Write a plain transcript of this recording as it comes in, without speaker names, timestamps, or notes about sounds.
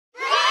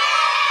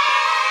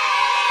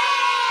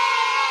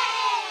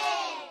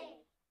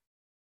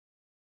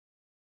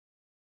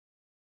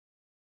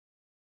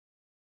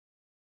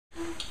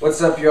What's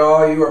up,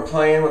 y'all? You are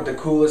playing with the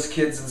coolest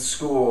kids in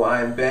school.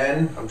 I'm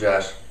Ben. I'm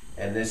Josh.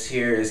 And this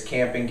here is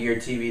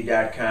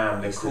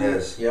CampingGearTV.com. Yes, it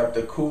is. Yep,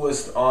 the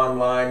coolest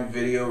online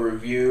video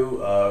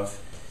review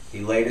of the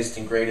latest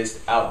and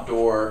greatest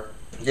outdoor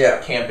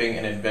camping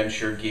and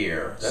adventure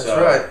gear. That's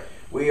right.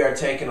 We are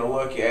taking a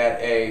look at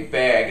a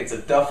bag. It's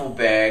a duffel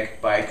bag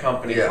by a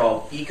company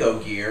called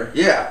Ecogear.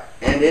 Yeah,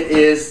 and it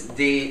is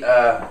the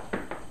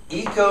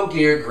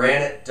Ecogear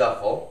Granite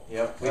Duffel.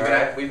 Yep,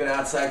 we've been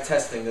outside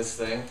testing this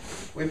thing.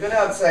 We've been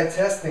outside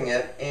testing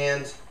it,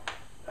 and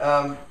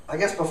I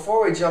guess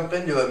before we jump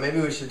into it, maybe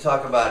we should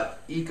talk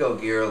about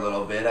Ecogear a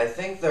little bit. I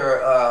think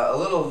they're a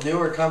little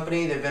newer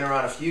company. They've been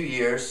around a few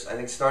years. I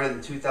think started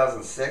in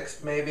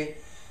 2006, maybe.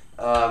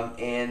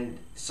 And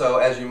so,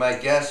 as you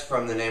might guess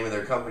from the name of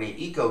their company,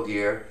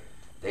 Ecogear,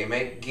 they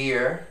make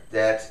gear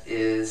that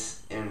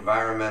is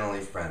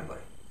environmentally friendly.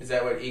 Is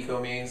that what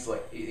eco means?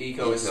 Like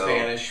eco is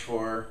Spanish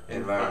for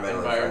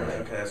environmentally friendly.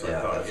 Okay, that's what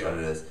I thought. That's what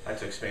it is. I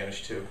took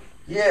Spanish too.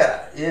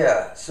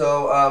 Yeah.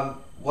 So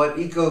what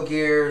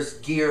Ecogear's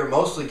gear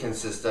mostly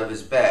consists of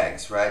is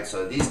bags, right?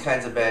 So these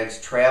kinds of bags,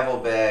 travel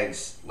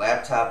bags,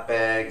 laptop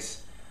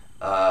bags.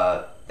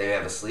 They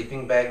have a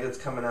sleeping bag that's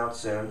coming out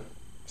soon.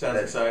 Sounds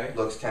exciting.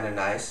 Looks kind of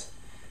nice.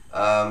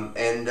 Their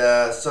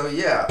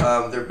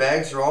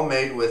bags are all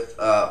made with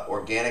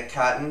organic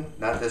cotton.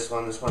 Not this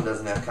one. This one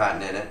doesn't have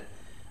cotton in it.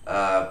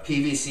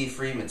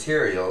 PVC-free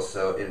materials,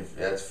 so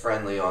that's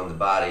friendly on the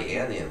body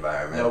and the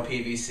environment. No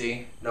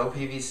PVC? No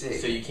PVC.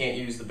 So you can't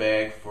use the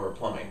bag for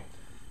plumbing?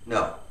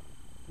 No.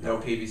 No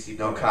PVC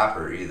plumbing. No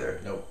copper either.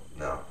 Nope.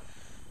 No.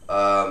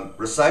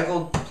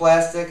 Recycled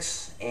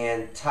plastics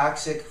and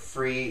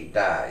toxic-free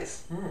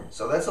dyes.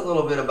 So that's a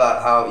little bit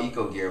about how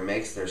Ecogear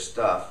makes their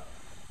stuff.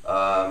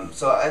 All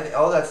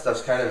that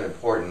stuff's kind of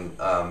important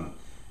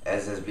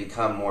as has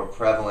become more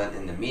prevalent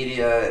in the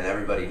media, and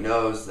everybody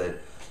knows that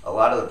a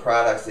lot of the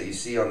products that you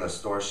see on the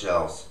store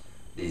shelves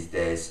these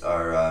days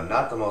are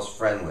not the most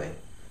friendly,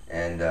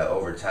 and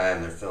over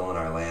time they're filling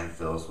our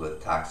landfills with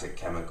toxic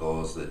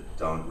chemicals that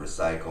don't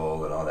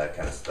recycle and all that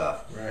kind of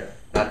stuff. Right.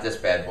 Not this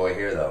bad boy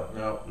here, though.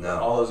 No.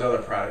 All those other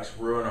products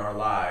ruin our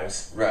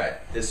lives. Right.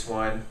 This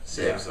one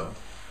saves them.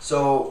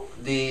 So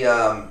the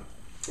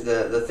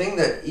thing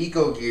that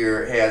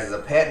Ecogear has is a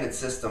patented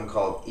system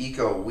called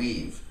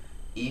EcoWeave,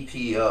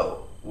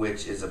 EPO,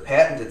 which is a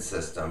patented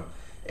system.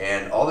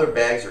 And all their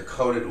bags are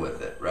coated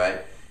with it,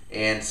 right?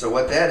 And so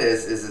what that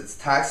is it's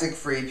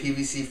toxic-free,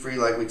 PVC-free,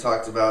 like we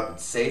talked about.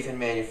 It's safe in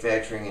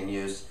manufacturing and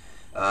use,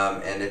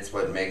 and it's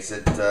what makes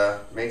it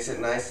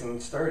nice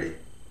and sturdy.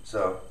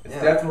 So it's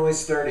definitely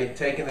sturdy.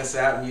 Taking this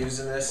out and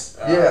using this.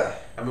 I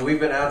mean, we've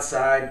been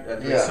outside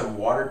doing some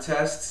water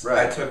tests.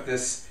 Right. I took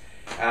this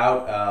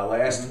out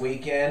last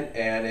weekend,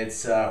 and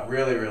it's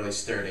really, really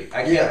sturdy.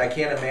 I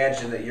can't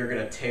imagine that you're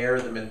going to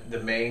tear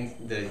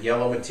the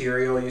yellow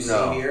material you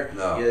see here.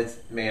 No.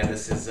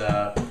 This is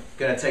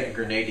going to take a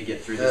grenade to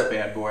get through this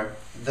bad boy.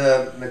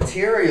 The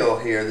material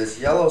here, this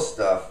yellow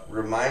stuff,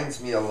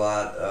 reminds me a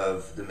lot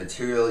of the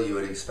material you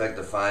would expect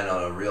to find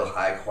on a real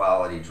high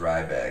quality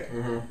dry bag,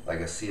 like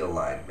a seal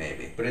line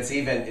maybe. But it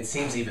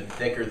seems even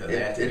thicker than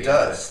that. It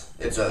does.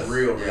 It's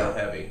real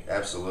heavy.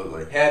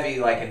 Absolutely. Heavy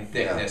like in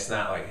thickness,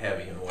 not like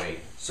heavy in weight.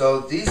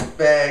 So these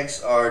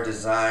bags are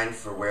designed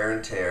for wear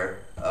and tear.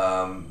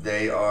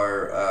 They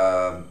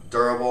are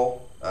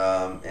durable,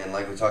 and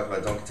like we talked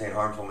about, don't contain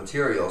harmful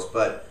materials.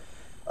 But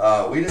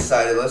we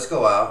decided, let's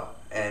go out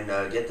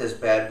and get this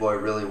bad boy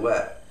really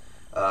wet.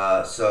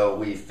 So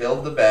we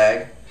filled the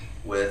bag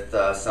with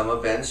some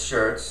of Ben's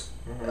shirts.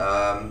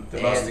 The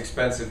most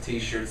expensive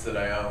t-shirts that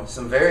I own.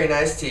 Some very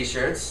nice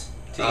t-shirts.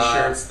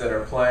 T-shirts that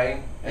are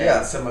plain,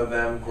 and some of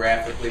them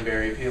graphically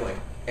very appealing.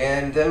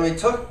 And then we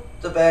took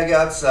the bag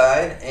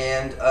outside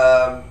and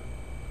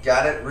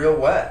got it real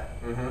wet.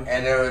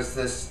 And there was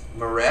this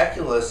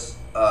miraculous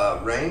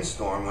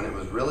rainstorm when it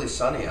was really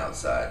sunny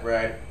outside.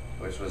 Right.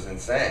 Which was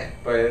insane.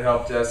 But it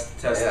helped us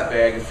test the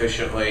bag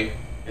efficiently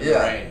in the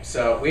rain.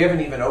 So we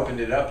haven't even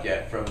opened it up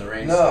yet from the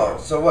rainstorm. No.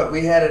 So what?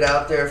 We had it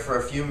out there for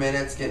a few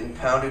minutes getting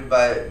pounded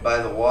by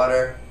the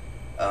water.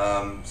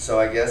 So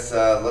I guess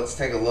let's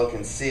take a look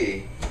and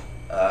see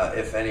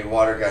if any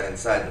water got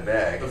inside the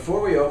bag.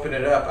 Before we open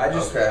it up, I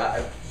just...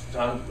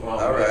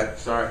 All right.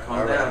 Sorry,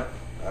 calm down.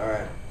 All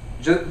right.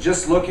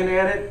 Just looking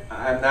at it,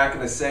 I'm not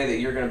going to say that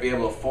you're going to be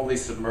able to fully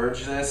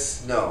submerge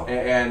this. No.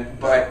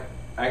 But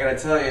I got to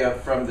tell you,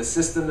 from the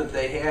system that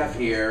they have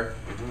here,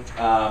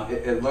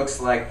 it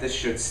looks like this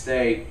should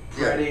stay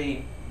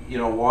pretty,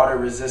 water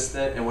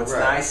resistant. And what's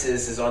nice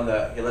is on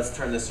the... let's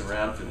turn this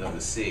around for them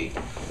to see.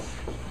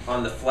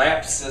 On the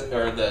flaps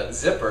or the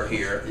zipper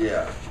here,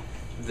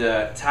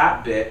 the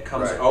top bit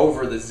comes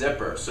over the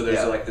zipper, so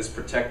there's like this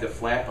protective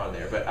flap on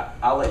there. But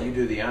I'll let you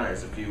do the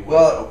honors if you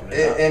want to open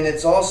it up. And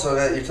it's also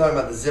that you're talking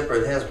about the zipper.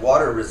 It has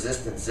water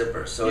resistant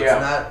zipper, so it's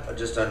not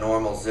just a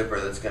normal zipper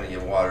that's going to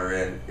get water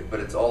in, but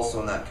it's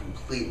also not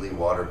completely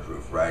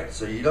waterproof, right?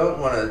 So you don't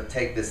want to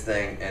take this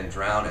thing and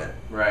drown it,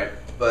 right?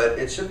 But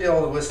it should be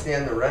able to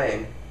withstand the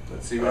rain.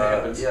 Let's see what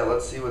happens. Yeah,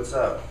 let's see what's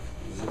up.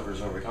 The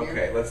zipper's over here.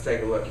 Okay, let's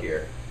take a look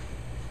here.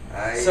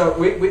 So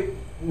we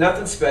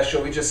nothing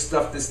special. We just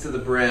stuffed this to the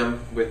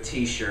brim with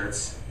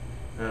t-shirts.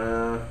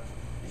 Feel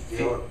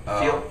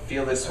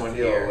this one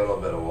feel here. A little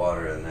bit of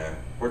water in there.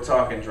 We're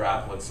talking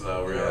droplets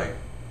though, really.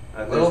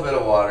 Yeah. A little bit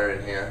of water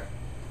in here.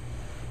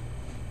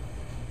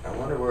 I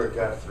wonder where it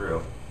got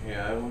through.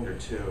 Yeah, I wonder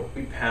too.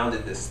 We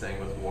pounded this thing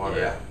with water.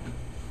 Yeah.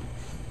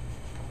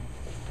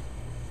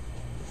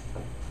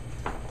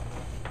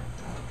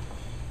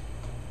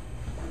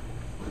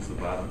 What does the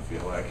bottom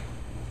feel like?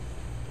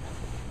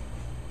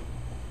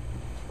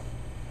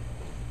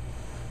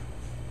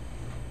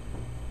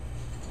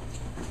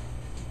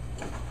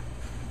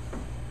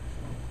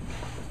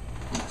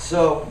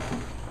 So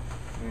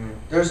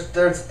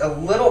there's a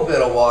little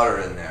bit of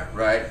water in there,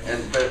 right?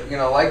 But you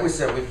know, like we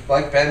said,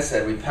 like Ben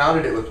said, we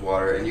pounded it with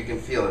water, and you can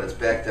feel it. It's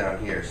back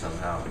down here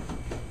somehow.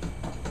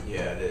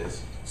 Yeah, it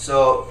is.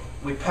 So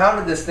we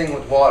pounded this thing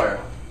with water,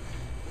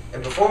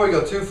 and before we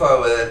go too far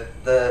with it,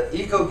 the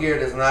Ecogear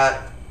does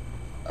not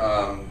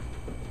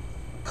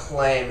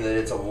claim that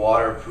it's a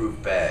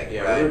waterproof bag.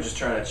 Yeah, right? we were just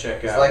trying to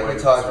check out. Like we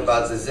talked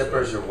about, the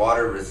zippers are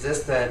water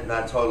resistant,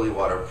 not totally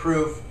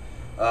waterproof.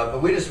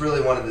 But we just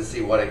really wanted to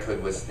see what it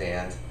could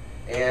withstand.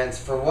 And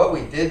for what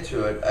we did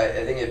to it,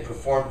 I think it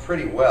performed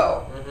pretty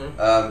well.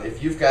 Mm-hmm.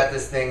 If you've got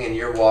this thing and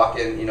you're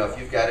walking, you know, if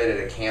you've got it at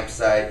a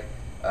campsite,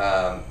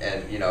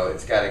 and, you know,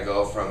 it's got to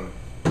go from,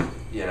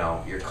 you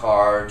know, your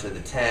car to the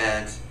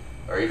tent,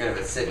 or even if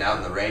it's sitting out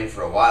in the rain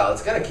for a while,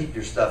 it's going to keep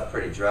your stuff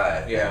pretty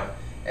dry. Yeah.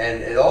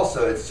 And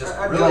it's just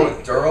I'd really go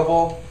with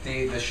durable.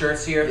 The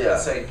shirts here, Yeah.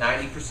 let's say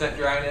 90%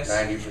 dryness.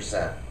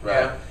 90%,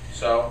 right. Yeah.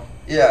 So.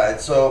 Yeah,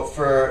 so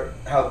for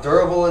how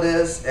durable it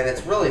is, and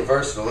it's really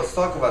versatile, let's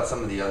talk about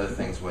some of the other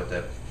things with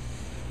it.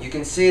 You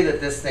can see that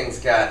this thing's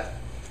got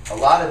a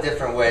lot of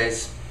different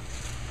ways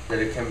that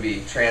it can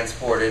be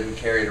transported and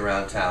carried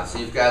around town. So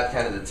you've got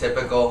kind of the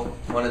typical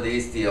one of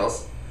these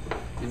deals.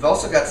 You've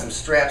also got some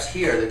straps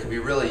here that could be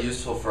really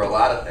useful for a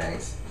lot of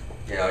things.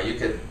 You know, you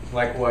could...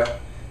 Like what?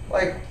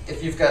 Like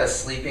if you've got a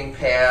sleeping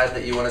pad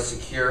that you want to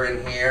secure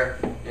in here,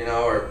 you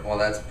know, or, well,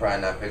 that's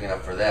probably not big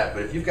enough for that.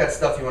 But if you've got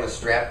stuff you want to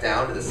strap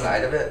down to the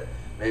side of it,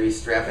 maybe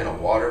strap in a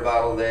water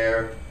bottle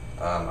there.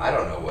 I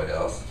don't know what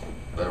else,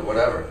 but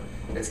whatever.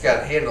 It's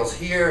got handles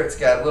here. It's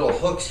got little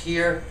hooks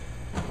here.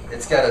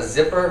 It's got a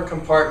zipper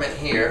compartment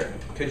here.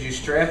 Could you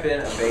strap in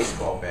a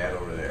baseball bat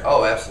over there?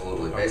 Oh,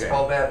 absolutely. Okay.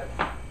 Baseball bat?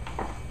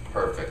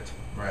 Perfect.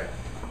 Right.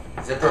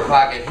 Zipper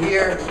pocket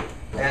here.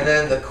 And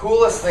then the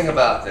coolest thing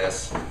about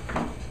this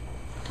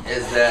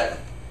is that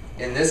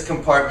in this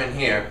compartment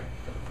here,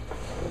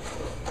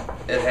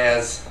 it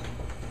has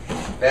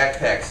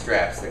backpack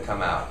straps that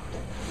come out.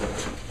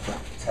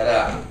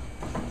 Ta-da.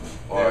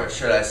 Or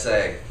should I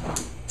say,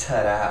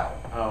 ta-da.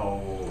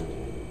 Oh.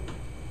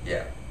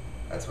 Yeah,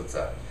 that's what's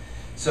up.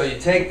 So you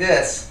take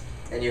this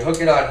and you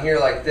hook it on here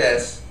like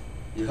this.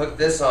 You hook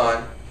this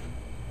on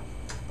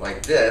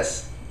like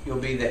this. You'll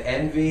be the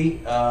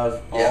envy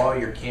of all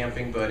your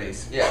camping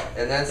buddies. Yeah,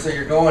 and then so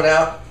you're going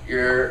out,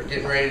 you're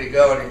getting ready to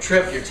go on your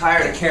trip, you're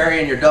tired of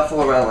carrying your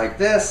duffel around like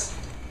this,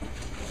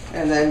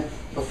 and then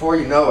before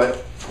you know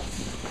it,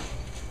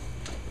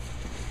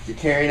 you're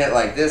carrying it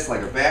like this,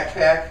 like a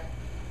backpack.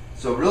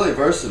 So really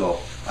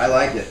versatile. I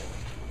like it.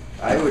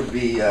 I would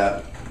be,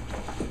 I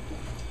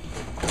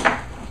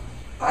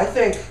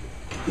think,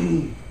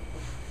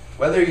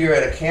 whether you're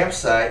at a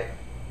campsite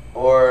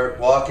or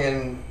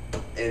walking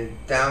in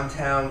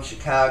downtown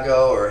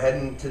Chicago or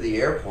heading to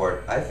the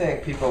airport, I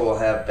think people will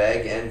have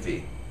bag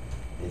envy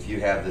if you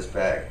have this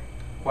bag.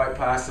 Quite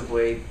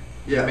possibly.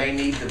 Yeah. You may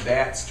need the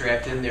bat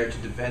strapped in there to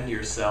defend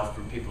yourself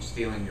from people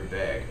stealing your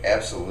bag.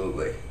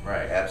 Absolutely.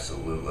 Right.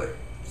 Absolutely.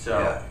 So.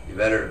 Yeah. You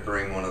better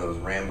bring one of those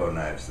Rambo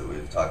knives that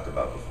we've talked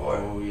about before.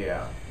 Oh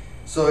yeah.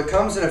 So it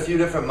comes in a few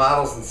different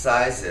models and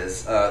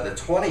sizes. The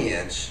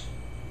 20-inch,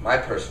 my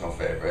personal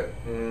favorite,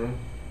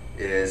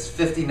 is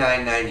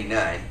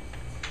 $59.99.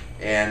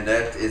 And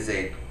that is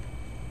a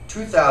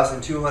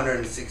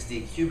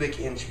 2,260 cubic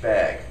inch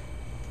bag,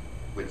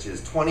 which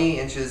is 20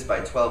 inches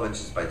by 12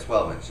 inches by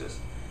 12 inches.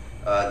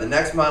 The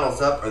next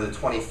models up are the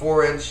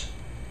 24-inch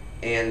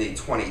and the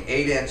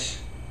 28-inch,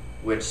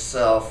 which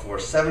sell for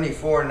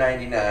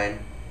 $74.99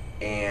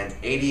 and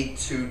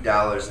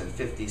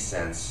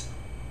 $82.50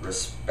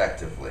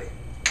 respectively.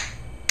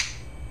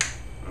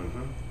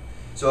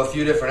 So a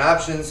few different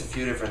options, a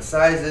few different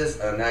sizes,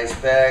 a nice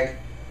bag.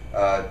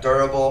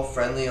 Durable,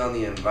 friendly on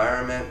the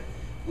environment,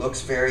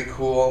 looks very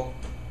cool,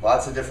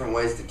 lots of different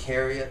ways to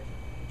carry it.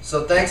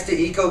 So thanks to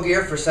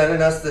Ecogear for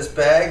sending us this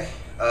bag.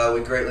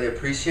 We greatly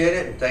appreciate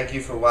it, and thank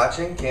you for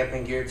watching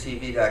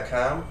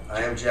CampingGearTV.com.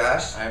 I am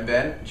Josh. I'm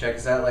Ben. Check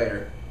us out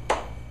later.